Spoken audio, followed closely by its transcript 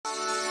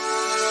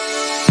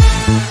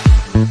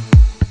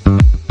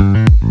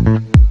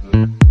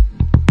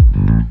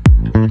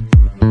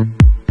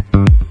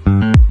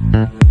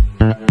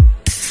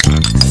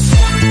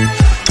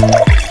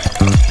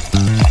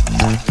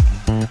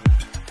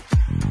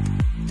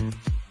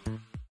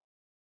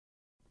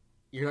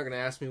You're not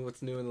gonna ask me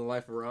what's new in the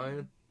life of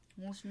Ryan?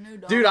 What's new,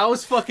 dog? Dude, I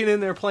was fucking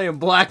in there playing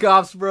Black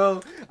Ops, bro.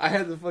 I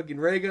had the fucking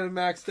ray gun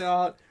maxed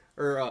out.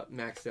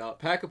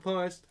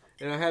 Pack-a-punched.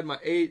 And I had my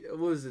 8, what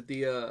was it,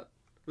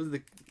 what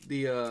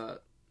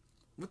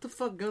the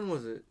fuck gun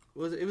was it?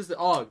 It was the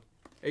AUG.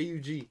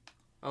 AUG.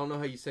 I don't know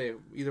how you say it,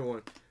 either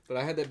one. But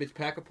I had that bitch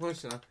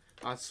Pack-a-punch, and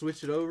I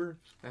switched it over.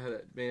 I had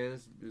that, man,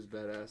 it was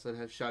badass. I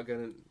had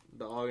shotgun and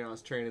the AUG, and I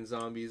was training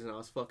zombies, and I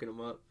was fucking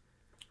them up.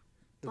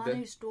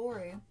 Funny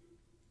story.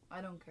 I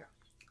don't care.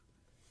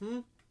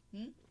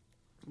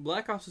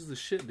 Black Ops is the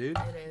shit, dude.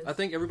 It is. I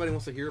think everybody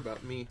wants to hear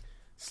about me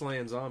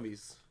slaying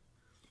zombies.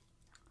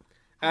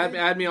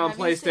 Add me on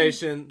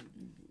PlayStation.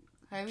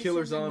 Have you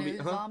Killer seen zombie.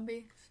 the new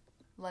zombies?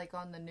 Like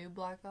on the new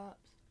Black Ops?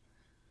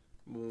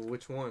 Well,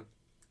 which one?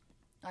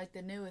 Like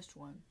the newest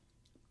one.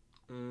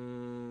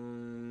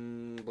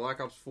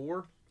 Black Ops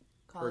 4?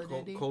 Call of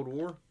Duty? Cold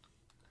War?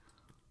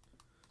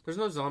 There's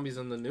no zombies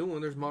in the new one.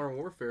 There's Modern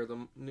Warfare. The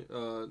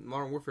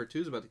Modern Warfare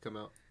 2 is about to come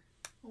out.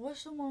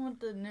 What's the one with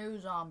the new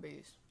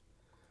zombies?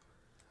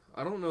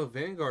 I don't know if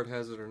Vanguard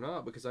has it or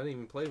not because I didn't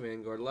even play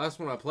Vanguard. The last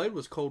one I played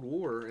was Cold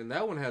War, and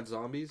that one had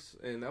zombies,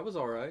 and that was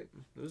alright.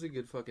 It was a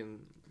good fucking...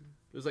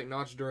 It was like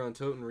Notch, Duran,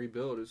 Toten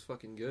rebuild. It was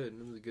fucking good.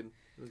 It was a good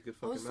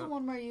fucking What's the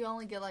one where you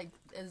only get like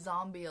a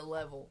zombie a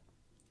level?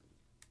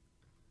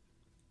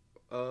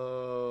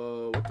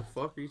 What the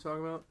fuck are you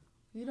talking about?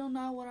 You don't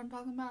know what I'm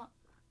talking about?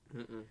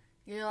 Mm-mm.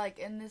 You're like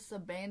in this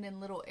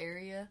abandoned little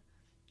area,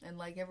 and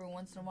like every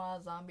once in a while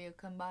a zombie will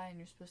come by and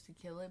you're supposed to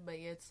kill it, but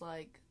it's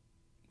like...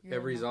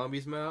 Every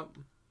zombies map?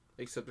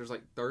 Except there's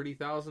like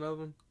 30,000 of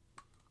them?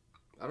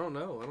 I don't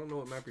know. I don't know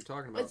what map you're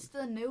talking about. It's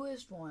the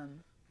newest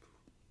one.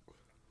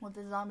 With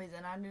the zombies,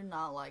 and I do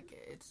not like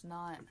it. It's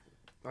not...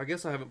 I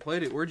guess I haven't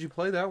played it. Where'd you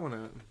play that one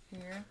at?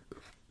 Here.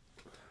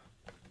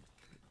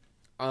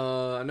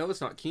 I know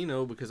it's not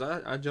Kino because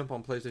I jump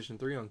on PlayStation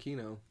 3 on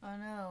Kino. I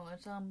know.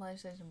 It's on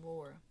PlayStation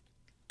 4.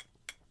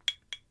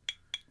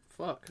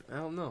 Fuck. I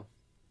don't know.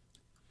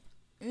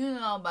 You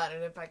know about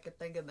it if I could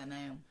think of the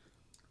name.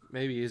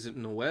 Maybe is it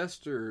in the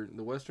West or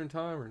the Western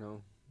time or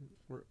no?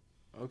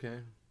 Okay.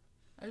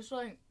 It's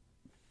like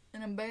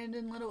an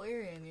abandoned little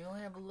area, and you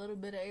only have a little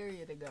bit of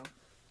area to go.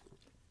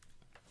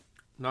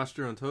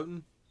 Nostra and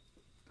Toten?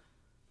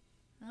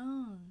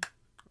 Oh.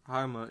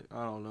 I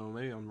don't know.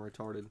 Maybe I'm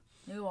retarded.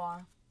 You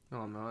are. No,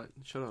 I'm not.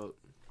 Shut up.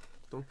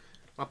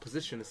 My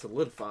position is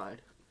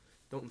solidified.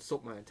 Don't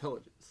insult my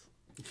intelligence.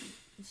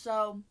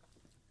 So,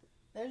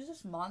 there's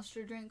this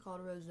monster drink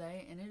called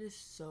Rosé, and it is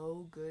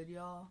so good,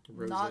 y'all.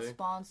 Rosé? Not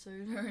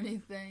sponsored or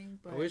anything,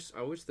 but...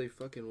 I wish they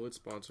fucking would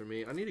sponsor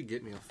me. I need to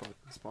get me a fucking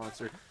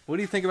sponsor. What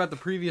do you think about the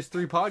previous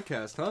 3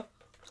 podcasts, huh?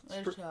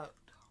 They're choked.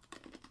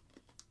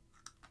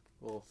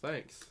 Well,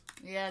 thanks.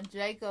 Yeah,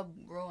 Jacob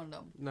ruined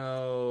them.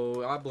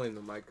 No, I blame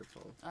the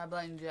microphone. I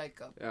blame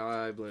Jacob. Yeah,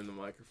 I blame the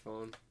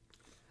microphone.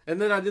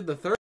 And then I did the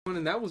 3rd one,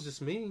 and that was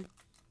just me. What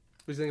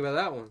do you think about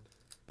that one?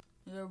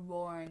 You're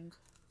boring.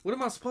 What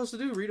am I supposed to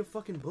do? Read a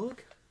fucking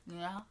book?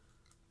 Yeah.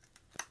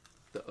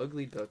 The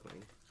Ugly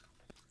Duckling.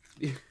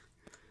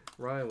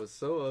 Ryan was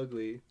so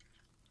ugly.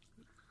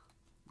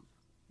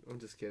 I'm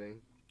just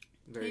kidding.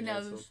 Very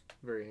handsome.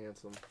 Very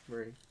handsome.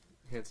 Very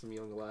handsome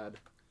young lad.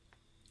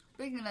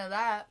 Speaking of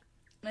that,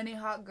 any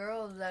hot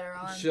girls that are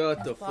on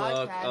Shut the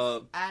podcast, fuck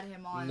up. add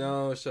him on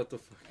No, shut the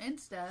fuck up.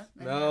 Insta.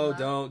 No,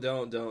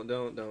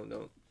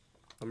 don't.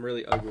 I'm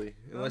really ugly.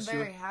 Unless I'm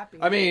very happy.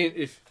 I mean,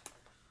 if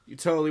you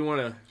totally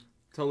want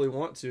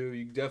to,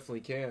 you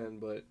definitely can,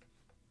 but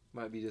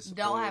might be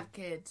disappointing. Don't have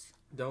kids.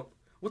 Don't.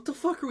 What the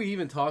fuck are we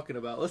even talking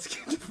about? Let's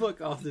get the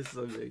fuck off this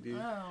subject, dude.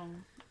 Oh.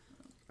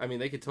 I mean,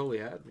 they could totally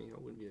have me. I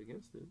wouldn't be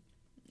against it.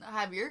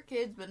 Have your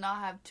kids, but not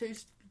have two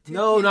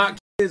no, kids. not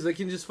kids. They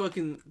can just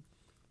fucking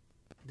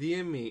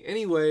DM me.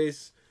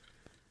 Anyways,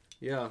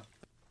 yeah.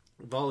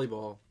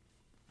 Volleyball.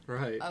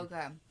 Right.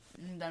 Okay.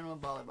 I'm done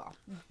with volleyball.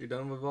 You're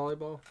done with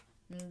volleyball?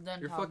 I'm done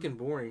You're talking. fucking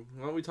boring.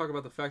 Why don't we talk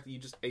about the fact that you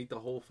just ate the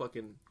whole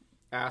fucking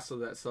ass of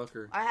that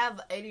sucker? I have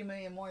 80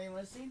 million more. You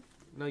want to see?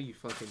 No, you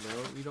fucking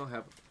don't. You don't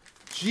have...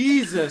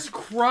 Jesus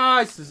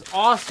Christ, this is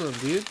awesome,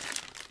 dude.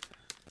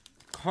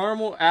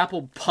 Caramel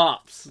apple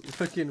pops.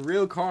 Fucking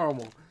real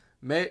caramel.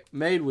 Made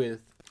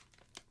with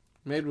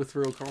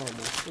real caramel.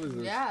 What is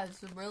this? Yeah,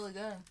 it's really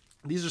good.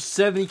 These are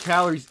 70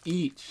 calories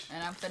each.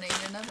 And I'm finna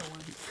eat another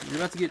one. You're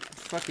about to get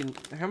fucking...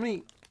 How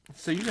many...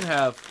 So you can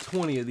have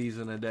 20 of these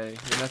in a day.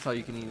 And that's all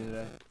you can eat in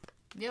a day.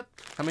 Yep.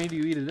 How many do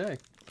you eat a day?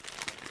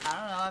 I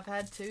don't know. I've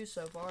had 2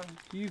 so far.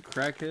 You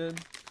crackhead.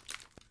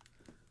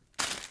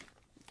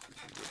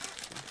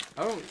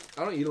 I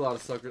don't eat a lot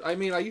of suckers. I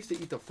mean, I used to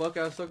eat the fuck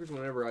out of suckers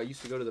whenever I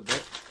used to go to the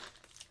bench.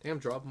 Damn,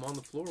 drop them on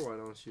the floor. Why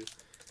don't you?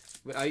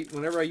 But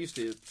whenever I used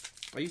to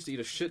eat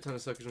a shit ton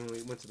of suckers when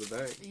we went to the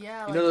bank.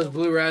 Yeah. You know those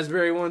blue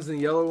raspberry ones and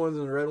the yellow ones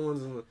and the red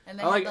ones and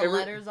they have the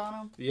letters on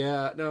them.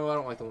 Yeah, no, I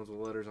don't like the ones with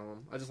letters on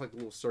them. I just like the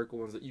little circle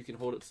ones that you can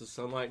hold up to the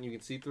sunlight and you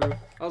can see through.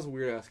 I was a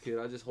weird ass kid.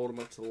 I just hold them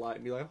up to the light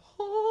and be like,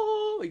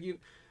 oh,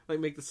 like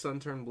make the sun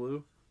turn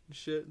blue and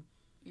shit.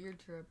 You're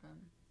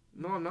tripping.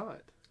 No, I'm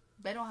not.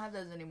 They don't have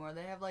those anymore.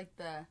 They have like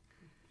the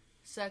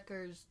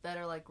suckers that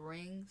are like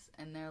rings,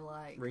 and they're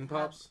like Ring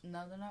pops?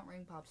 No, they're not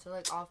ring pops. They're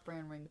like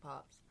off-brand ring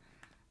pops.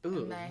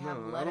 Ooh, And they have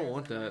no, I don't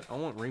want letters in that. I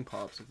want ring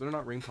pops. If they're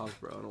not ring pops,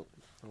 bro, I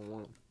don't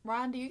want them.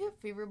 Ryan, do you get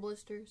fever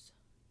blisters?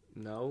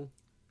 No.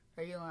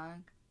 Are you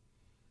lying?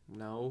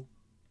 No.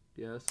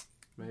 Yes.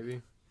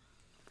 Maybe.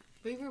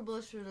 Fever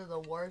blisters are the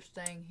worst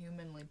thing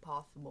humanly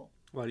possible.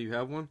 Why, do you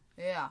have one?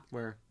 Yeah.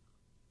 Where?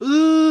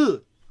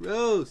 Ooh!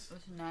 Gross!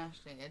 It's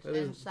nasty. It's That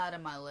is- inside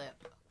of my lip.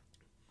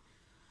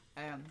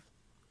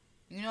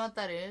 You know what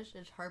that is?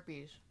 It's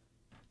herpes.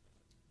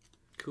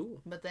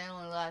 Cool. But they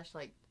only last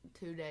like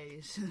 2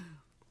 days.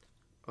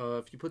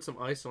 If you put some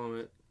ice on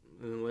it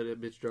and then let it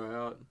bitch dry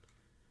out.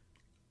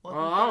 What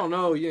I don't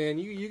know, yeah, and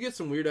you get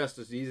some weird ass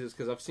diseases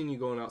because I've seen you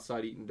going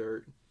outside eating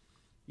dirt.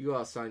 You go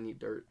outside and eat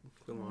dirt.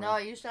 Come on. No,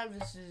 I used to have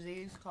this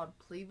disease called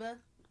pleva.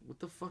 What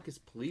the fuck is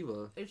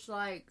pleva? It's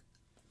like,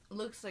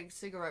 looks like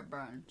cigarette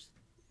burns.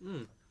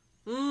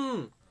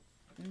 Or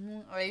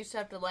I used to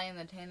have to lay in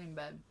the tanning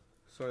bed.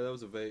 sorry, that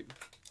was a vape.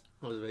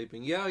 I was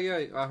vaping. Yeah,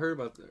 I heard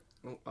about that.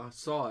 I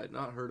saw it,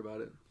 not heard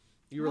about it.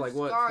 You were like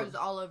what? Scars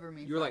all over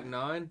me. You were like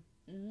 9?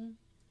 Mm-hmm.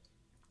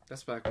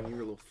 That's back when you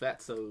were a little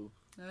fatso.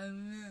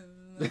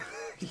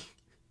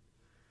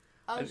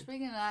 Oh,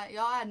 speaking of that,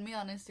 y'all add me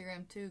on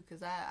Instagram too,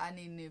 because I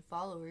need new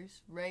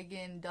followers.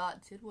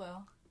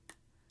 Regan.Tidwell.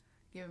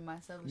 Giving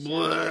myself a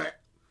shout out.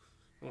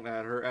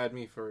 Add her, add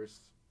me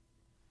first.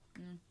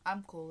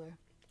 I'm cooler.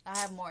 I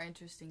have more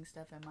interesting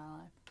stuff in my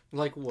life.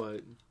 Like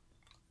what?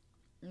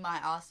 My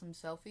awesome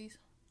selfies.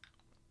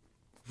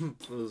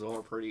 Those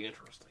are pretty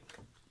interesting.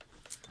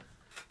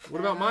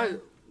 What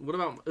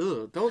about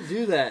ugh, don't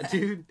do that,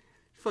 dude.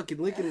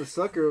 Fucking licking the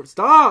sucker.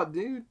 Stop,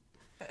 dude.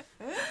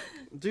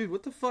 Dude,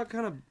 what the fuck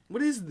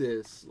what is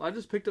this? I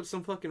just picked up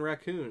some fucking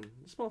raccoon.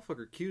 This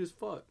motherfucker cute as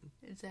fuck.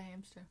 It's a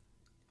hamster.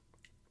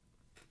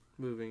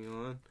 Moving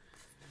on.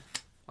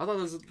 I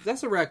thought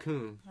that's a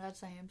raccoon.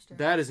 That's a hamster.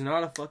 That is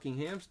not a fucking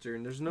hamster,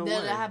 and there's no way.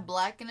 Does it have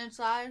black in its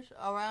eyes?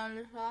 Around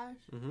its eyes?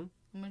 Mm-hmm.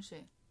 Let me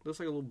see. Looks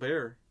like a little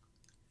bear.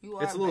 You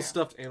are It's a little bear.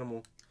 stuffed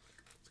animal.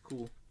 It's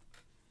cool.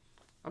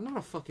 I'm not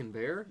a fucking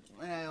bear.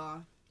 Yeah, you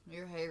are.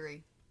 You're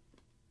hairy.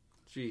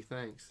 Gee,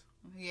 thanks.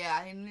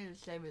 Yeah, he needs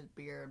to shave his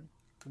beard.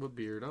 What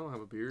beard? I don't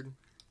have a beard.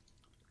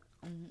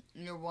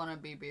 Your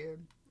wannabe beard.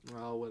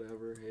 Oh,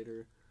 whatever,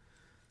 hater.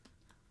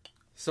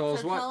 So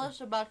Tell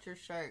us about your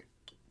shirt.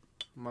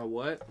 My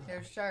what?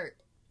 Your shirt.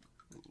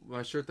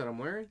 My shirt that I'm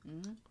wearing?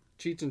 Mm-hmm.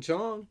 Cheech and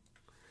Chong.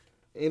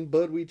 In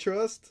Bud We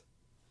Trust.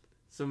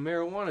 It's a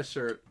marijuana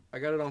shirt. I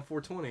got it on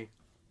 420.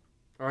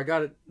 Or I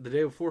got it the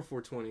day before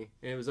 420.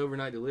 And it was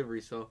overnight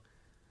delivery, so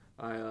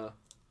I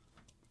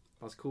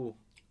was cool.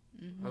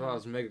 Mm-hmm. I thought it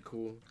was mega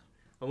cool.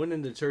 I went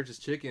into Church's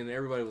Chicken and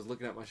everybody was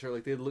looking at my shirt.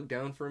 Like, they'd look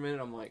down for a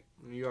minute. I'm like,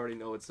 you already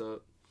know what's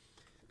up.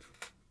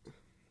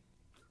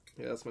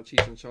 Yeah, that's my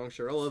Cheech and Chong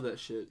shirt. I love that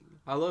shit.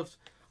 I love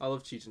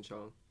Cheech and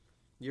Chong.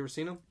 You ever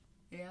seen them?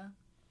 Yeah.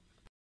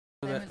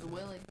 His name is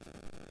Willie.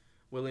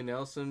 Willie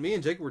Nelson. Me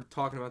and Jake were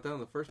talking about that on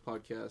the first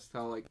podcast.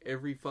 How, like,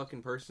 every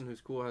fucking person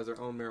who's cool has their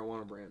own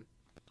marijuana brand.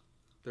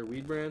 Their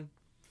weed brand.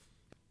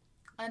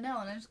 I know,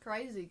 and it's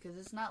crazy because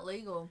it's not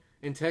legal.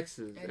 In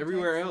Texas. In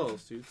Everywhere Texas.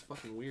 else, dude. It's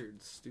fucking weird.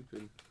 It's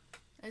stupid.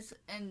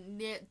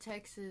 And yet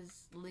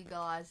Texas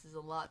legalizes a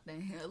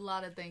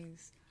lot of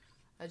things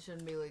that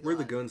shouldn't be legalized. We're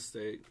the gun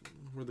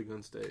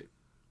state.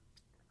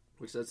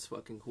 Which, that's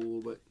fucking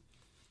cool, but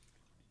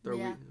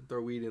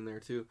throw weed in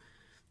there, too.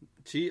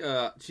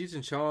 Cheech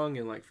and Chong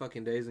and, like,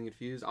 fucking Dazed and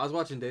Confused. I was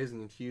watching Dazed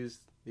and Confused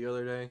the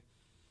other day.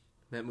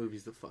 That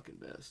movie's the fucking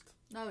best.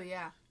 Oh,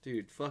 yeah.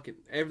 Dude,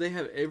 they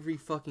have every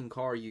fucking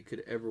car you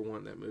could ever want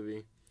in that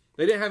movie.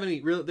 They didn't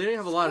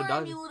have a lot of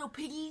dialogue. You little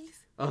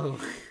piggies. Oh.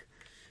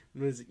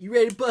 You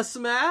ready to bust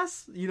some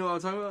ass? You know what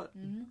I'm talking about?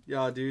 Mm-hmm.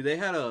 Yeah, dude. They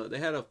had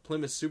a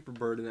Plymouth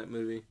Superbird in that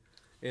movie.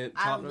 And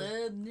I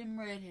love them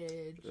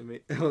redheads. I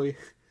mean, oh yeah.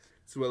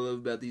 That's what I love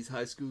about these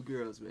high school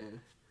girls,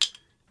 man.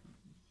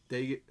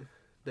 They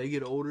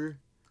get older.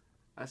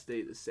 I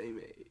stay the same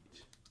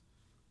age.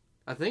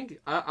 I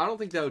don't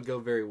think that would go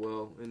very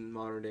well in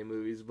modern day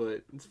movies,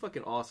 but it's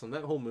fucking awesome.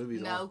 That whole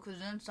movie's awesome. No, because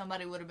then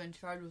somebody would have been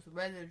charged with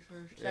redheads for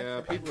sex.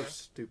 Yeah, people are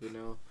stupid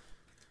now.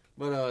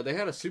 But they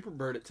had a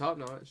Superbird at Top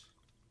Notch.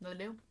 They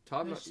do?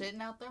 Top They're Notch.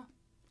 sitting out there?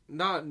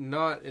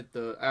 Not at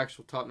the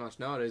actual Top Notch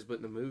nowadays, but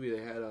in the movie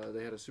they had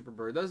a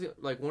Superbird. That was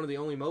like one of the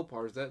only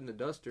Mopars. That and the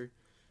Duster.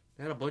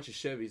 They had a bunch of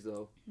Chevys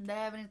though. Did they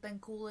have anything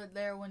cool in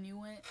there when you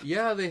went?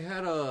 Yeah, they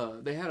had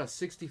a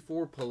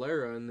 '64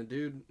 Polara, and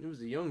it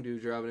was a young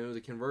dude driving it. It was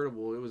a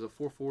convertible. It was a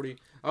 440.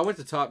 I went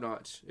to Top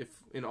Notch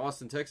in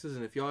Austin, Texas,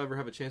 and if y'all ever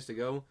have a chance to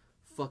go,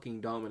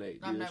 fucking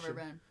dominate. Dude. I've never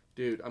been.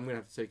 Dude, I'm gonna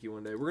have to take you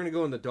one day. We're gonna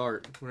go in the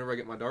Dart. Whenever I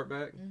get my Dart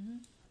back, Mm-hmm.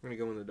 we're gonna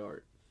go in the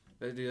Dart.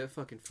 That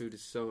fucking food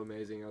is so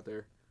amazing out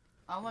there.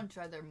 I want to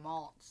try their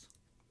malts.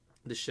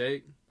 The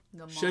shake. The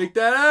malt. Shake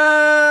that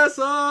ass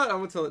on! I'm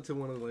gonna tell it to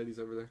one of the ladies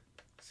over there.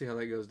 See how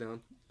that goes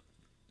down.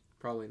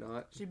 Probably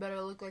not. She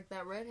better look like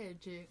that redhead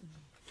chick.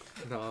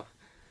 No.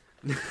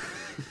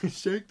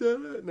 Shake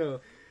that ass?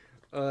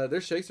 No.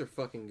 Their shakes are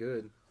fucking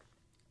good.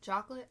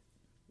 Chocolate?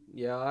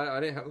 Yeah, I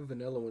didn't have a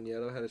vanilla one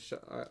yet. I had a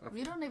shot.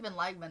 You don't even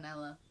like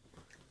vanilla.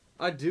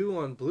 I do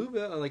on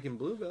Bluebell. I like in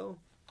Bluebell.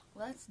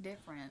 Well, that's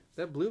different.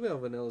 That Bluebell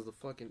vanilla is the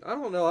fucking... I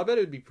don't know. I bet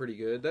it would be pretty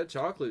good. That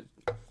chocolate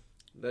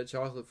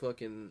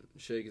fucking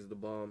shake is the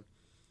bomb.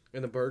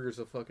 And the burger's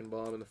the fucking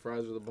bomb. And the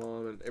fries are the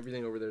bomb. And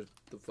everything over there's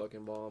the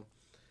fucking bomb.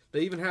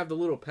 They even have the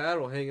little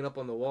paddle hanging up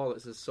on the wall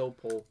that says Soul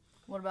Pole.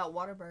 What about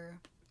Whataburger?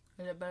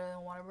 Is it better than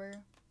Whataburger?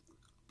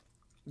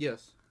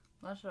 Yes.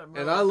 That's what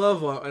And I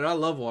love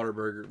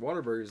Whataburger.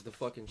 Whataburger is the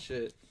fucking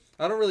shit.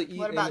 I don't really eat...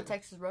 What about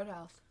Texas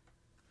Roadhouse?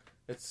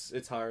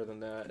 It's higher than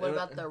that. What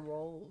about their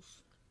rolls?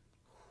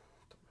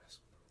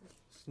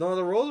 No,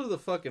 the rolls are the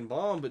fucking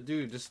bomb, but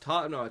dude, just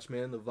top notch,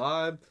 man. The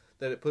vibe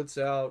that it puts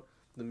out,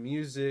 the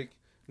music,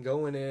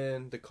 going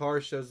in, the car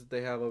shows that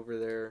they have over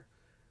there,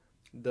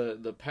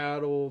 the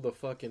paddle, the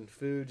fucking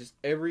food, just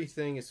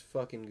everything is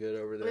fucking good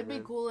over there. It'd be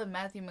cool if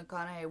Matthew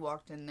McConaughey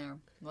walked in there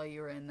while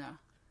you were in there.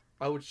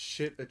 I would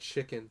shit a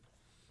chicken.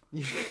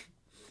 The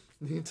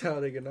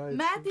Talladega Nights.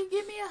 Matthew,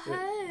 give me a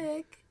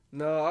hug.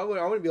 No, I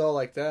wouldn't be all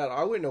like that.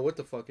 I wouldn't know what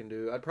to fucking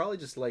do. I'd probably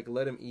just like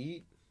let him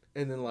eat.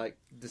 And then, like,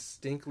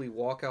 distinctly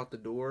walk out the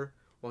door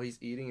while he's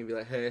eating and be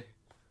like, hey,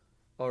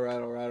 all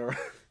right.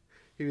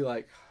 He'd be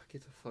like,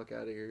 get the fuck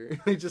out of here.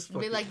 He just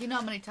fucking... Be like, you know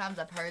how many times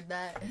I've heard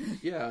that?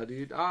 Yeah,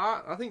 dude.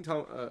 I think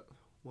Tom...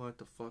 what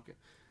the fuck?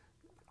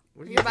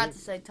 You're about to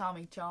say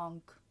Tommy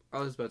Chong.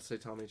 I was about to say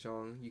Tommy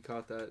Chong. You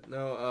caught that.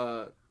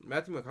 No,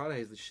 Matthew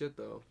McConaughey's the shit,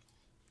 though.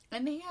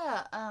 And he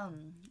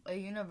a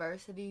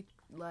university,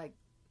 like,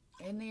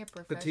 isn't he a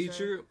professor? The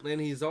teacher, and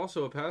he's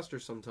also a pastor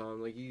sometimes.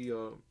 Like, he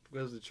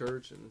goes to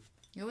church and...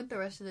 You want the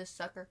rest of this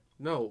sucker?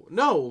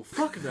 No,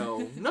 fuck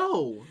no.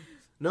 No,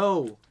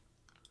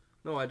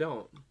 I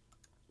don't.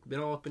 Been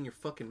all up in your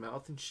fucking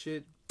mouth and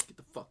shit. Get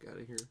the fuck out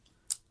of here.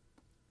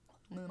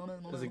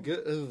 Is it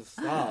good? Ugh,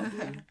 stop,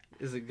 dude.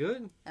 Is it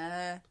good?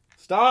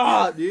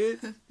 Stop, dude.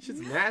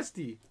 Shit's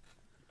nasty.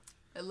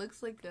 It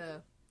looks like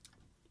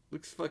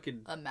Looks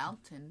fucking... a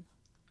mountain.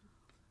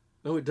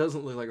 No, it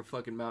doesn't look like a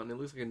fucking mountain. It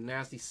looks like a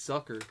nasty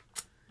sucker.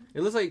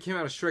 It looks like it came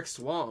out of Shrek's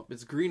swamp.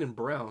 It's green and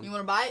brown. You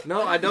want to bite?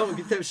 No, I don't.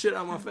 Get that shit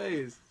out of my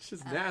face. It's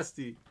just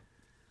nasty.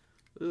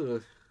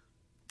 Ugh.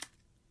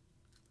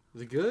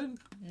 Is it good?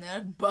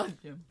 No,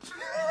 budge him.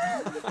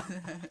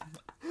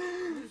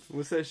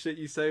 What's that shit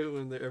you say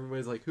when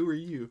everybody's like, who are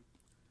you?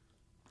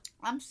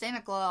 I'm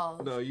Santa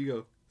Claus. No, you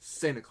go,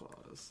 Santa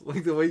Claus.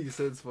 Like, the way you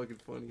said it's fucking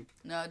funny.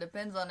 No, it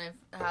depends on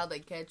how they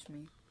catch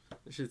me.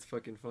 That shit's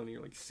fucking funny.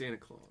 You're like, Santa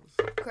Claus.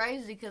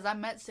 Crazy, because I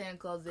met Santa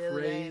Claus the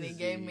other day, and he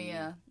gave me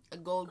a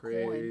gold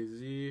coin.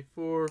 Crazy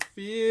for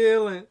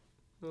feeling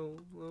so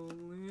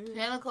lonely.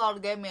 Santa Claus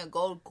gave me a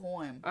gold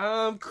coin.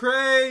 I'm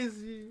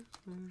crazy.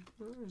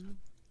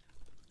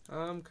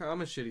 I'm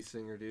a shitty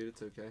singer, dude.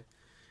 It's okay.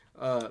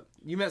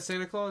 You met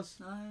Santa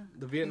Claus?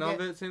 The Vietnam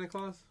vet Santa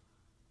Claus?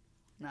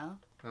 No.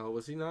 Oh,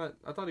 was he not?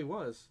 I thought he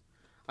was.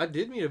 I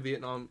did meet a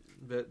Vietnam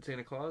vet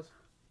Santa Claus.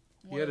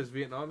 He had his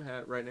Vietnam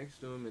hat right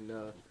next to him, and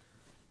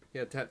he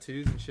had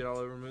tattoos and shit all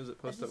over him. It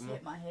posted I just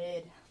hit my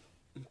head.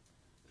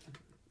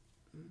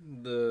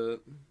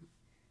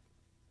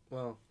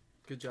 Well,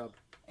 good job.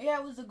 Yeah,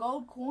 it was a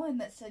gold coin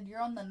that said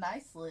you're on the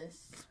nice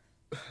list.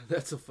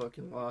 That's a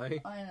fucking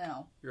lie. I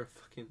know.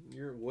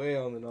 You're way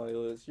on the naughty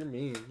list. You're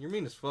mean. You're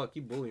mean as fuck.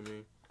 You bully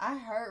me. I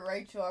hurt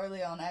Rachel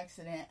early on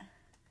accident.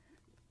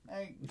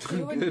 Like,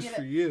 Good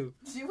for you.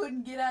 She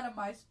wouldn't get out of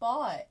my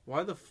spot.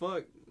 Why the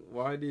fuck?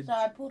 Why did... So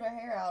I pulled her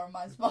hair out of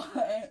my spot.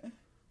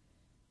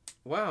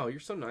 Wow, you're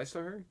so nice to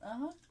her.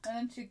 Uh-huh. And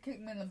then she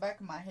kicked me in the back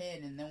of my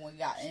head, and then we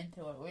got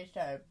into it. We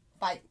started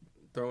fighting.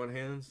 Throwing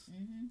hands?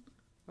 Mm-hmm.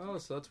 Oh,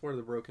 so that's where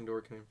the broken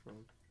door came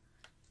from.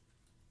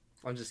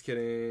 I'm just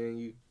kidding.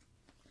 You...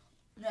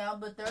 Yeah,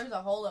 but there's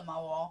a hole in my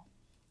wall.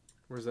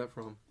 Where's that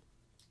from?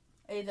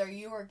 Either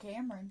you or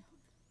Cameron.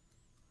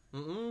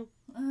 Mm-mm.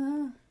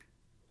 Uh-huh.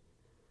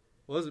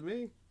 Was it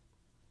me?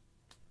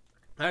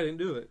 I didn't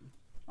do it.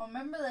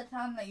 Remember the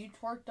time that you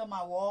twerked on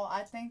my wall?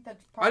 I think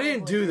that's probably... I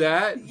didn't do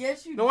that.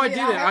 Yes, you did. No, I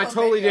didn't. I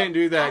totally didn't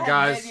do that,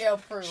 guys. Video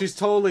proof. She's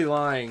totally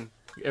lying,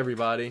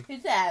 everybody. She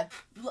said,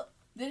 look,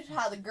 this is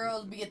how the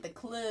girls be at the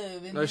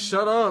club. And No,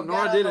 shut up. No,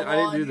 I didn't. I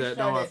didn't do that.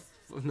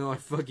 No, I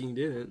fucking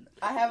didn't.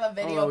 I have a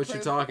video I don't know what proof.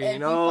 you're talking. If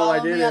No, you follow I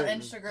didn't. me on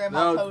Instagram,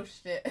 I'll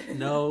post it.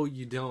 No,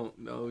 you don't.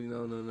 No.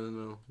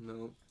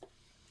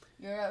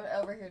 You're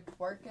over here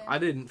twerking? I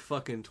didn't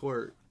fucking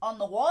twerk. On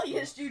the wall?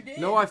 Yes, you did.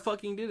 No, I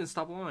fucking didn't.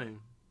 Stop lying.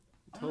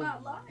 I'm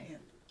not lying.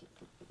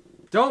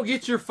 Don't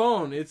get your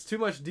phone. It's too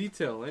much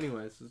detail.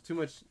 Anyways, it's too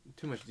much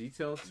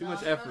detail. Too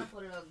much effort. I'm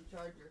put it on the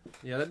charger.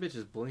 Yeah, that bitch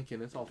is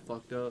blinking. It's all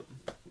fucked up.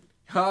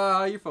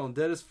 Ha! Your phone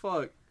dead as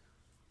fuck.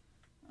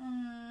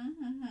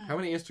 Mm-hmm. How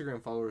many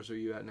Instagram followers are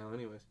you at now,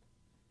 anyways?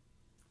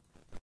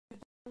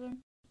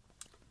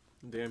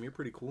 Damn, you're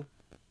pretty cool.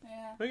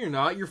 Yeah. No, you're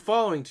not. You're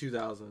following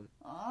 2,000.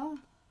 Aw.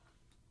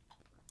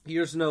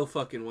 There's no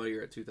fucking way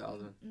you're at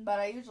 2,000. But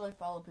I usually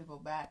follow people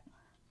back.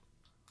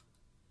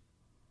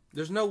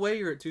 There's no way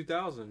you're at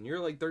 2,000. You're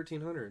like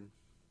 1,300.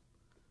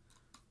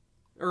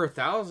 Or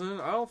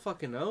 1,000. I don't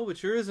fucking know.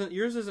 But yours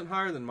isn't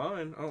higher than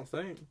mine, I don't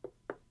think.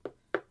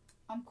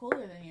 I'm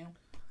cooler than you.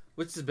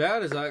 What's as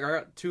bad is I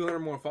got 200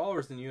 more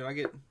followers than you, and I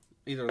get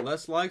either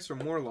less likes or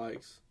more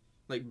likes.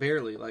 Like,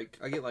 barely. Like,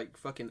 I get, like,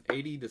 fucking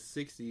 80 to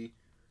 60,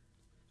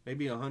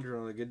 maybe 100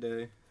 on a good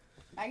day.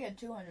 I get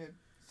 200.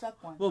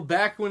 Suck one. Well,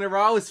 back whenever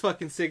I was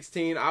fucking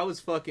 16, I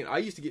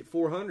used to get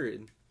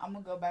 400. I'm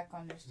gonna go back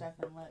on your stuff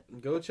and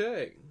look. Go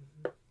check.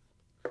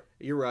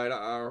 You're right.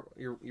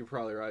 You're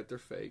probably right. They're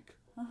fake.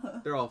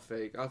 They're all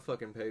fake. I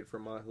fucking paid for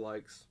my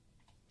likes.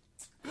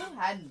 Who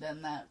hadn't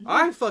done that?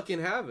 I fucking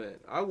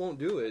haven't. I won't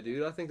do it,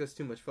 dude. I think that's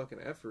too much fucking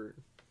effort.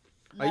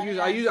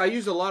 I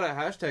used a lot of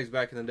hashtags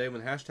back in the day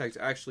when hashtags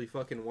actually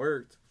fucking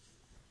worked,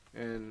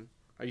 and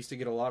I used to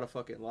get a lot of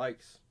fucking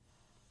likes.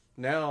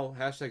 Now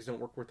hashtags don't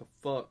work worth a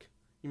fuck.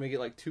 You may get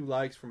like 2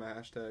 likes from a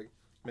hashtag,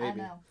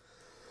 maybe. I know.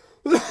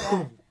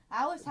 Yeah.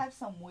 I always have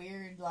some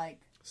weird like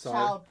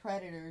child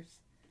predators.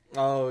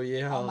 Oh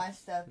yeah. On my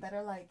stuff that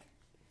are like,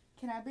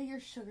 "Can I be your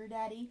sugar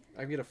daddy?"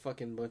 I get a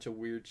fucking bunch of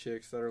weird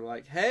chicks that are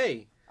like,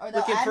 "Hey, or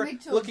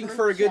looking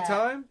for a good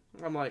time."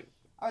 I'm like,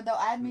 or they'll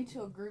add me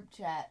to a group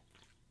chat.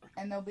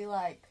 And they'll be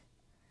like,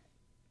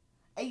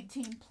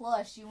 18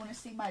 plus, you want to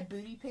see my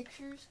booty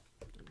pictures?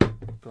 Be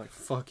like,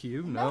 fuck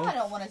you, no. No, I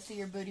don't want to see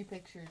your booty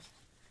pictures.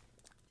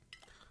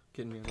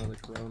 Getting me another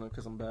Corona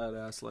because I'm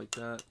badass like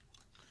that.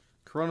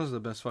 Corona's the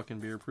best fucking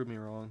beer, prove me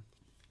wrong.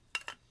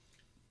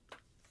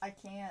 I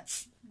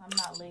can't. I'm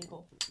not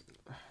legal.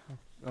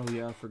 Oh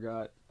yeah, I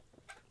forgot.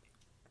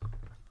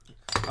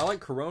 I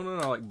like Corona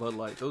and I like Bud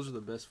Light. Those are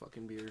the best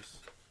fucking beers.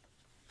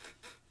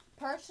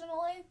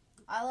 Personally,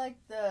 I like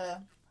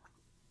the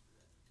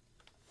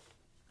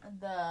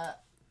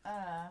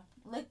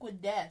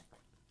Liquid Death.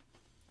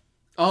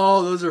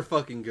 Oh, those are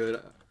fucking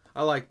good.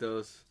 I like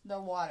those.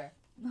 The water.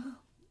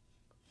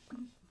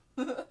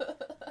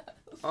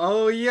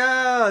 Oh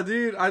yeah,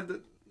 dude.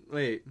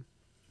 Wait.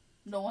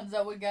 The ones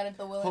that we got at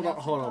the Willie Hold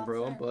Nelson on,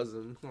 bro. concert? I'm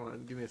buzzing. Hold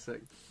on, give me a sec.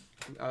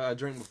 I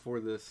drank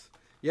before this.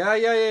 Yeah.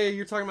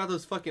 You're talking about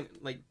those fucking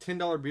like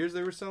 $10 beers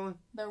they were selling?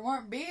 There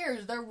weren't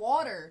beers. They're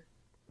water.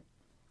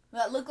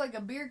 That looked like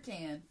a beer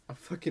can. I'm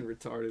fucking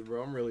retarded,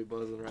 bro. I'm really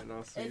buzzing right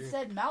now. It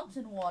said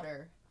mountain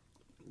water.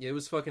 Yeah, it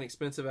was fucking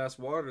expensive ass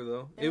water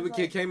though.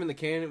 It came in the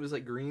can. It was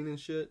like green and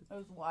shit. It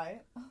was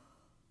white.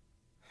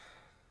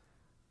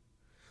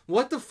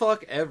 What the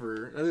fuck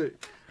ever?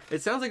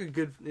 It sounds like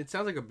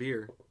a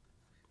beer.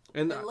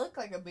 And it looked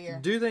like a beer.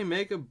 Do they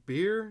make a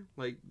beer?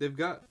 Like they've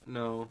got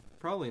no,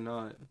 probably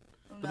not.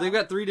 No. But they've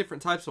got 3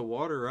 different types of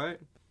water,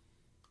 right?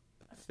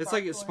 It's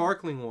like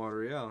sparkling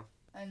water, yeah.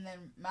 And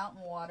then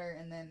mountain water,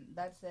 and then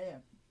that's it.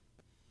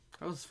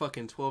 That was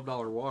fucking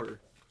 $12 water.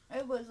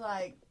 It was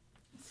like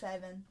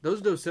 $7. Those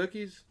Dos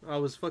Equis I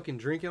was fucking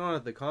drinking on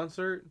at the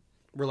concert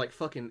were like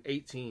fucking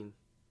 18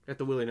 at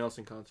the Willie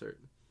Nelson concert.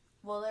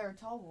 Well, they were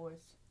tall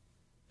boys.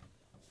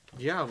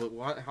 Yeah,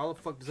 but how the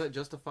fuck does that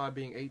justify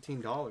being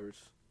 $18?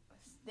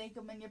 Stick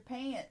them in your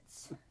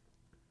pants.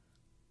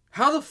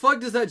 How the fuck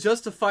does that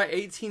justify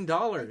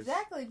 $18?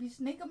 Exactly. If you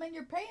sneak them in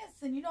your pants,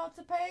 then you don't have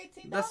to pay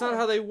 $18. That's not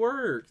how they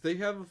work. They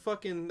have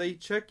they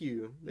check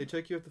you. They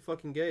check you at the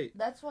fucking gate.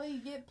 That's why you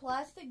get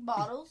plastic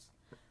bottles.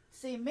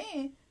 See,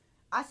 me,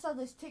 I saw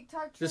this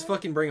TikTok trend. Just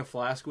fucking bring a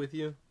flask with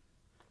you?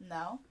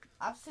 No.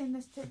 I've seen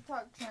this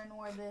TikTok trend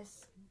where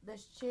this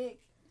chick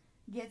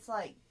gets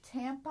like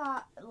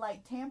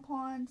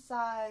tampon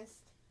sized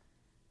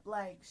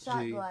like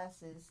shot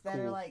glasses that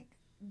are like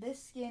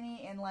this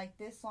skinny and like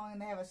this long,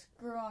 and they have a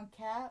screw-on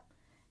cap,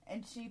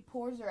 and she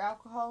pours her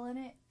alcohol in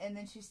it, and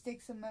then she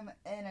sticks them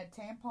in a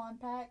tampon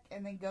pack,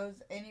 and then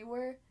goes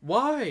anywhere.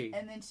 Why?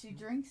 And then she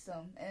drinks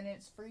them, and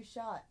it's free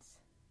shots.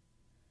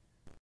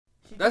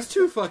 That's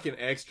too fucking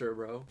extra,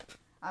 bro.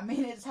 I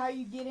mean, it's how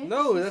you get in.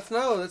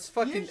 That's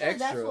fucking Usually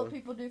extra. That's what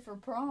people do for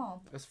prom.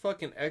 That's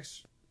fucking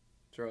extra.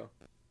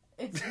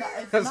 It's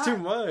not. That's too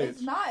much.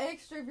 It's not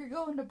extra if you're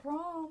going to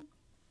prom.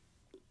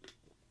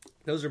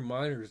 Those are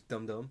minors,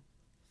 dum dum.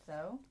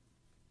 So?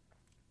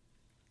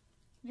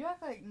 You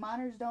act like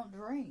minors don't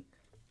drink.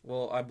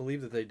 Well, I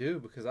believe that they do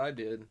because I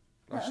did.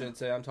 I shouldn't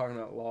say I'm talking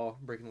about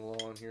breaking the law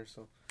on here,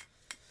 so.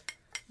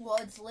 Well,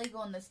 it's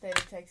legal in the state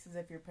of Texas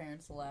if your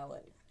parents allow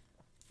it.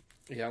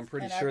 Yeah, I'm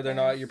pretty sure they're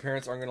not. Your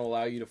parents aren't going to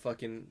allow you to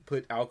fucking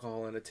put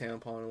alcohol in a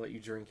tampon and let you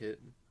drink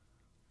it.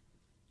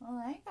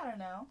 Well, I ain't gotta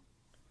know.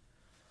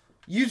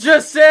 You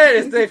just said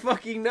if they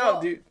fucking know,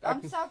 well, dude.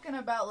 I'm talking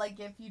about like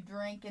if you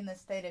drink in the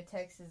state of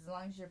Texas, as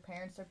long as your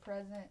parents are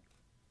present,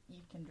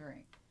 you can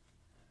drink.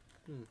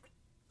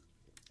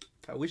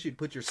 I wish you'd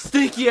put your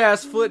stinky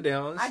ass foot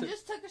down. I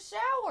just took a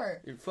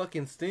shower. It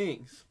fucking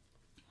stinks.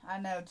 I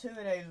know, 2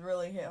 days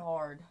really hit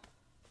hard.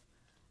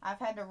 I've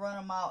had to run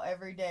a mile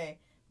every day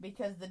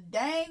because the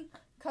dang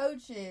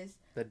coaches.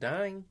 The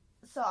dang?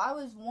 So I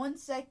was 1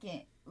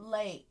 second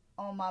late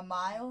on my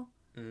mile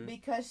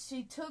because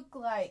she took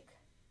like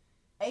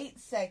 8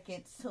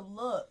 seconds to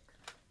look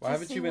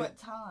to see what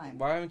time.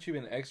 Why haven't you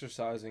been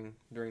exercising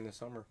during the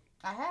summer?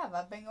 I have.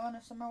 I've been going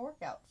to summer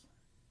workouts.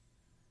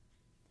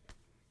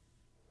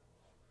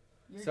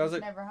 You're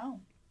never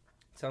home.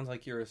 Sounds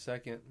like you're a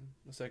second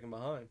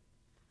behind.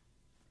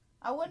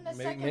 I wasn't a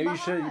second maybe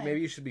behind.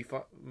 Maybe you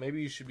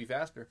should be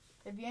faster.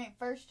 If you ain't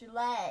first, you're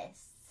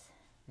last.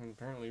 And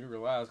apparently you were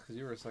last because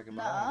you were a second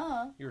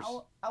behind.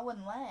 I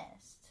wasn't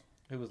last.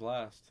 Who was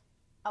last?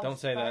 I Don't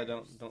was say that.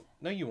 first. Don't.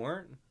 No, you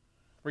weren't.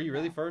 Were you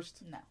really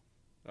first? No.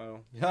 Oh.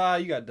 Ah,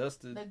 you got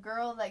dusted. The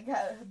girl that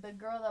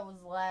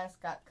was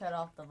last got cut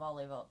off the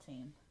volleyball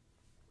team.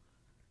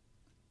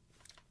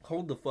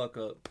 Hold the fuck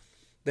up.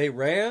 They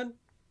ran,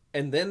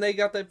 and then they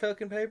got that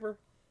fucking paper?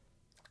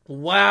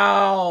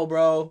 Wow,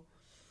 bro.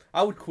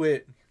 I would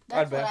quit.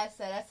 That's what I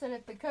said. I said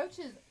if the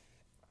coaches...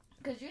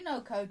 Because you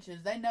know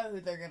coaches, they know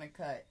who they're going to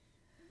cut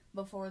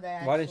before they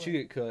actually... Why didn't you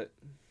get cut?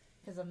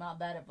 Because I'm not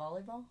bad at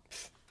volleyball.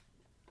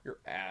 You're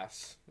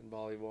ass in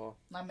volleyball.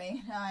 I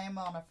mean, I am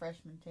on a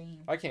freshman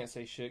team. I can't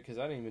say shit because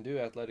I didn't even do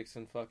athletics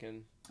in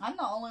fucking... I'm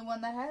the only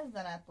one that has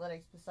done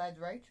athletics besides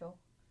Rachel.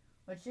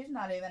 But she's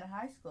not even in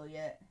high school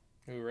yet.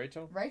 Who,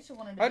 Rachel? Rachel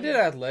wanted to I did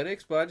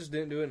athletics, but I just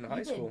didn't do it in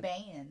high school. You did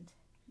band.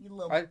 You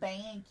little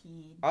band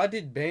kid. I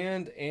did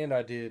band and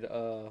I did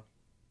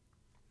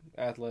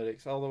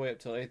athletics all the way up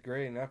till 8th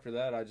grade. And after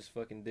that, I just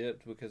fucking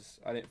dipped because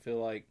I didn't feel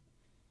like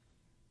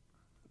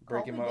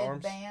breaking my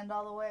arms. We did band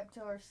all the way up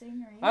to our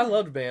senior year. I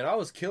loved band. I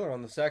was killer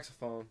on the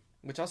saxophone,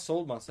 which I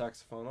sold my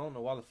saxophone. I don't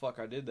know why the fuck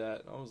I did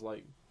that. I was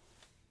like,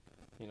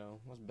 I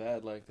was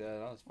bad like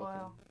that. I was fucking...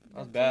 Well, I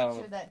was bad the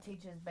teacher that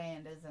teaches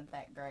band isn't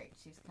that great.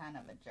 She's kind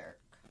of a jerk.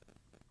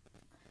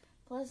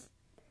 Plus,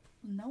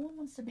 no one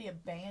wants to be a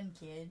band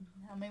kid.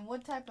 I mean,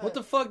 what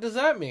the fuck does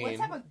that mean? What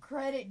type of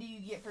credit do you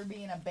get for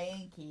being a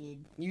band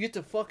kid? You get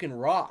to fucking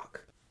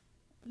rock.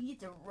 You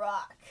get to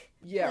rock.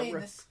 Yeah. Play in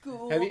the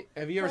school. Have you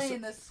ever play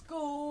in the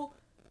school?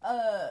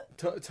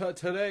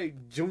 Today,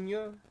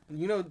 Junior.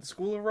 You know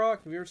School of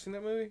Rock? Have you ever seen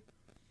that movie?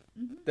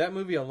 Mm-hmm. That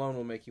movie alone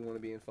will make you want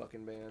to be in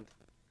fucking band.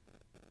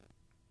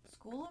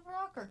 School of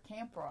Rock or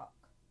Camp Rock?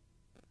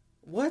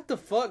 What the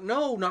fuck?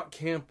 No, not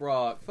Camp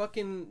Rock.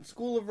 Fucking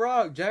School of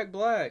Rock, Jack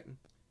Black.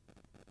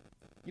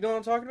 You know what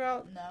I'm talking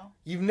about? No.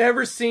 You've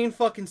never seen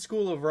fucking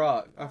School of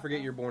Rock. I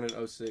forget you're born in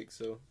 2006,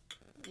 so.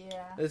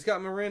 Yeah. It's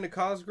got Miranda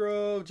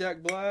Cosgrove,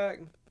 Jack Black.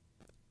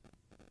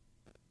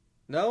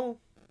 No?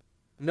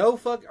 No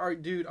fuck.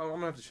 Alright, dude, I'm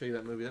gonna have to show you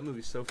that movie. That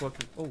movie's so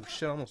fucking... Oh,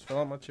 shit, I almost fell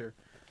out my chair.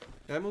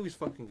 That movie's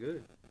fucking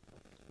good.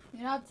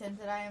 You know how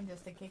tempted I am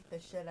just to kick the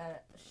shoot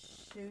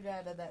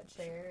out of that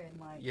chair and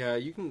like... Yeah,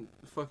 you can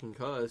fucking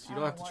cuss. You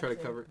don't have to try to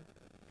cover it.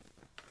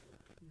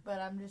 But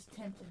I'm just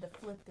tempted to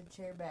flip the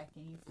chair back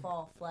and you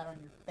fall flat on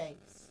your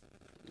face.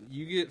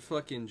 You get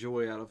fucking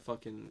joy out of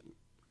fucking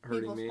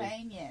hurting me. People's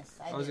pain, yes.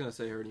 I was gonna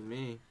say hurting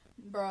me.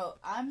 Bro,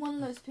 I'm one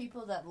of those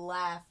people that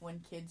laugh when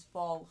kids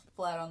fall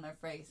flat on their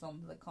face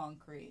on the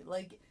concrete.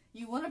 Like,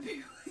 you want to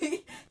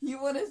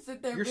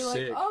sit there and You're be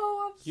sick. like,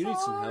 oh, I'm sorry. You need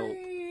some help.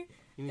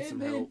 You need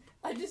some help.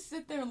 I just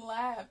sit there and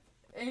laugh.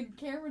 And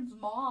Cameron's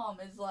mom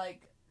is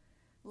like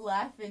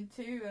laughing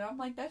too. And I'm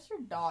like, that's your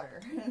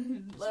daughter.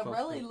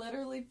 Lorelli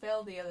literally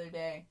fell the other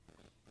day.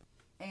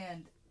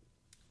 And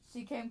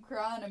she came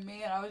crying to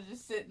me and I was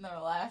just sitting there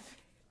laughing.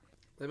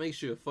 That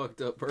makes you a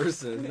fucked up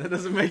person. That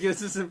doesn't make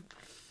it...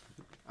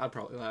 I'd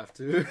probably laugh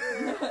too.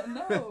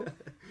 No.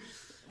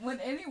 When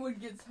anyone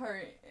gets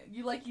hurt,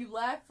 you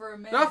laugh for a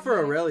minute. Not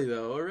for Aurelie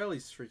though.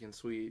 Aurelie's freaking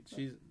sweet.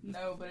 She's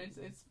no, but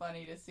it's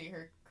funny to see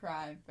her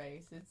crying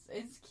face.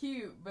 It's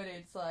cute, but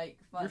it's like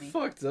funny. You're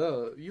fucked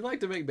up. You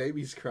like to make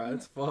babies cry.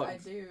 It's fucked. I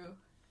do.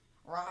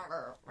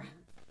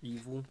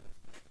 Evil.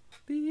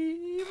 The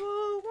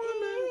evil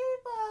woman.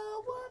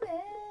 Evil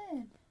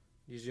woman.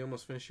 Did you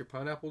almost finish your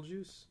pineapple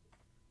juice?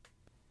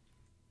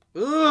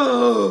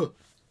 Ugh!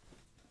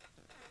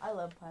 I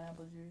love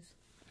pineapple juice.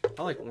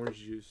 I like orange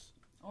juice.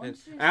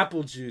 Orange juice?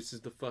 Apple juice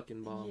is the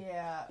fucking bomb.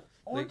 Yeah.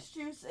 Orange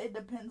juice, it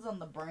depends on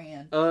the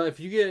brand. If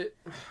you get...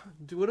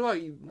 Dude, what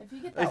about you?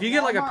 If you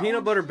get like a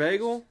peanut butter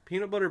bagel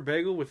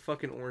with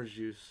fucking orange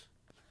juice.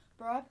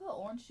 Bro, I put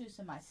orange juice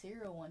in my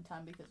cereal one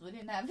time because we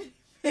didn't have any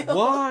milk.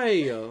 Why?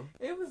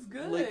 It was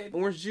good. Like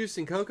orange juice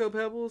and Cocoa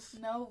Pebbles?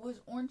 No, it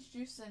was orange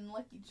juice and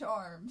Lucky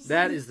Charms.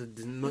 That is the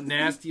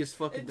nastiest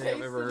fucking thing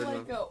I've ever heard of. It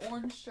tasted like an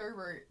orange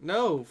sherbet.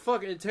 No,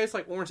 fuck, it tastes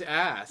like orange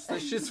ass.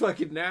 That shit's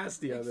fucking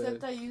nasty, I bet.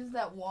 Except I used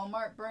that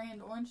Walmart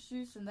brand orange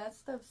juice and that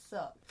stuff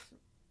sucks.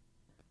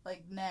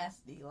 Like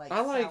nasty, like I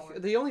like sour.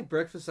 the only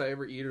breakfast I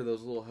ever eat are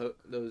those little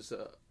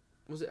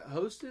was it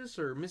Hostess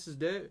or Mrs.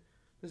 Day?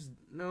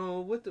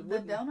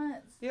 The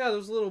donuts. Yeah,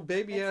 those little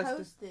baby it's ass.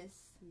 Hostess.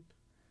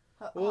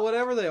 Well,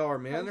 whatever they are,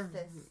 man,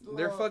 Hostess,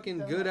 they're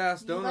fucking good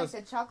ass donuts. You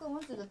like the chocolate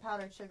ones or the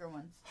powdered sugar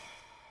ones?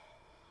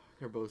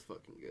 They're both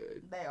fucking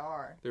good. They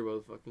are. They're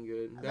both fucking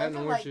good. That and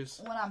orange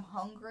juice. When I'm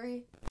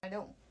hungry, I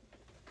don't.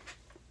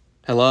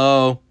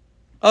 Hello.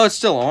 Oh, it's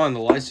still on. The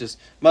light's just...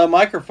 My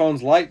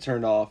microphone's light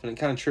turned off, and it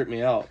kind of tripped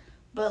me out.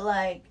 But,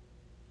 like...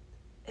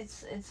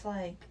 It's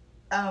like...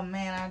 Oh,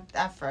 man,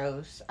 I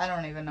froze. I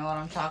don't even know what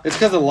I'm talking about. It's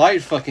because the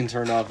light fucking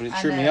turned off, and it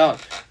tripped me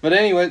out. But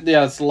anyway,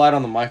 yeah, it's the light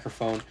on the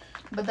microphone.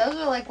 But those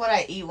are like what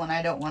I eat when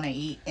I don't want to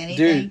eat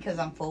anything because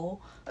I'm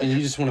full. And you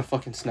just want to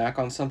fucking snack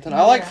on something?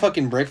 Yeah. I like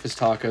fucking breakfast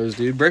tacos,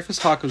 dude.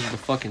 Breakfast tacos are the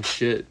fucking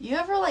shit. You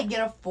ever like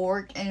get a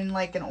fork and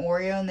like an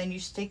Oreo and then you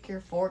stick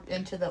your fork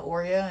into the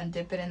Oreo and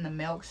dip it in the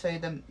milk so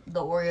the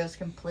Oreo is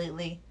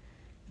completely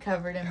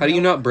covered in milk? How do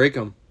you not break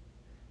them?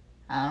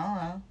 I don't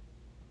know.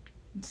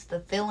 It's the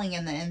filling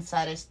in the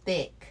inside is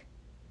thick.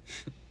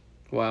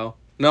 Wow.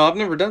 No, I've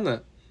never done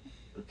that.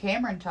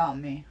 Cameron taught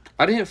me.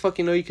 I didn't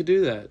fucking know you could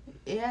do that.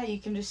 Yeah, you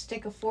can just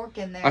stick a fork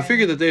in there. I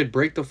figured that they'd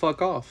break the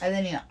fuck off. And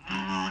then you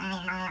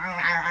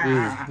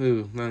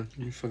Ooh, man,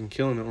 you're fucking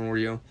killing it,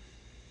 Oreo.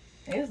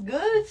 It's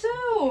good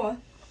too.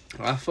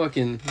 I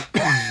fucking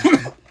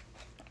I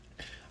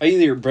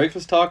either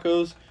breakfast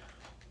tacos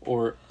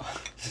or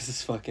this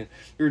is fucking.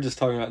 We were just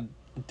talking about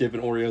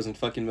dipping Oreos in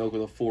fucking milk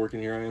with a fork,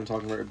 and here I am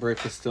talking about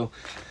breakfast still.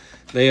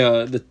 They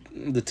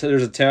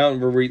there's a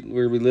town where we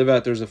live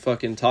at. There's a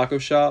fucking taco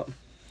shop.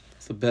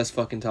 It's the best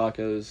fucking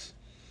tacos.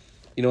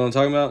 You know what I'm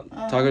talking about?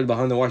 Tacos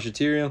behind the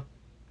washateria.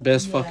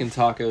 Best fucking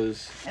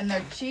tacos. And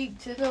they're cheap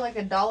too. They're like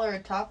 $1 a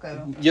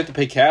taco. You have to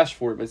pay cash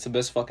for it, but it's the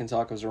best fucking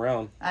tacos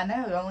around. I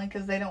know, only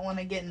because they don't want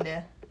to get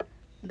into.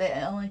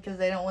 Only because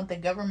they don't want the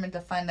government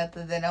to find out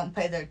that they don't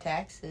pay their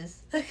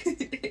taxes.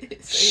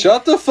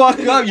 Shut the fuck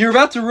up! You're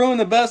about to ruin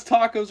the best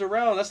tacos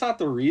around. That's not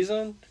the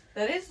reason.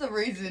 That is the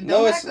reason.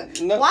 No,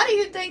 no. Why do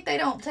you think they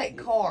don't take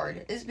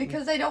card? It's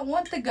because they don't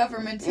want the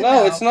government to know.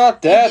 No, it's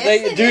not that.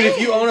 Yes, Dude, is.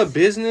 if you own a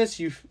business,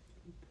 It's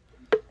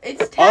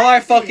taxes. All I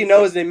fucking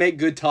know is they make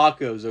good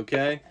tacos,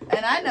 okay?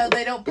 And I know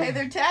they don't pay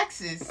their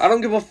taxes. I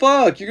don't give a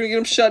fuck. You're gonna get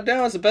them shut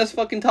down. It's the best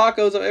fucking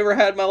tacos I've ever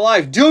had in my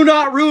life. Do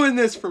not ruin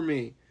this for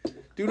me.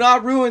 Do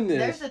not ruin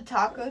this. There's a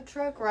taco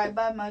truck right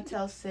by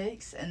Motel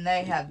 6, and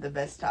they have the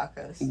best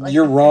tacos. Like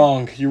You're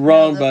wrong. You're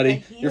wrong, buddy.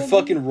 fajita. You're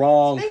fucking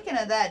wrong. Speaking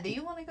of that, do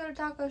you want to go to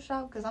taco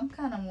shop? Because I'm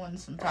kind of wanting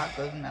some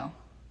tacos now.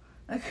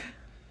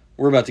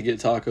 We're about to get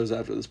tacos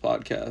after this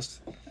podcast.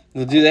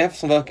 Dude, they have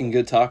some fucking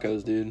good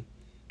tacos, dude.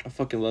 I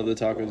fucking love the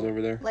tacos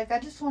over there. Like, I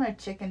just want a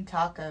chicken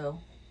taco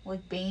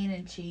with bean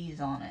and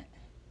cheese on it.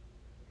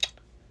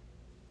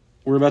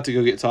 We're about to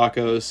go get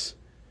tacos.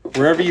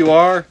 Wherever you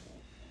are,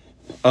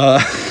 Go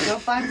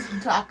find some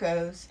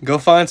tacos. Go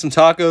find some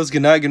tacos.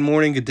 Good night, good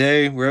morning, good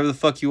day. Wherever the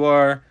fuck you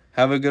are,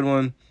 have a good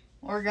one.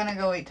 We're gonna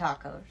go eat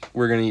tacos.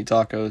 We're gonna eat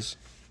tacos.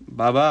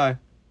 Bye-bye.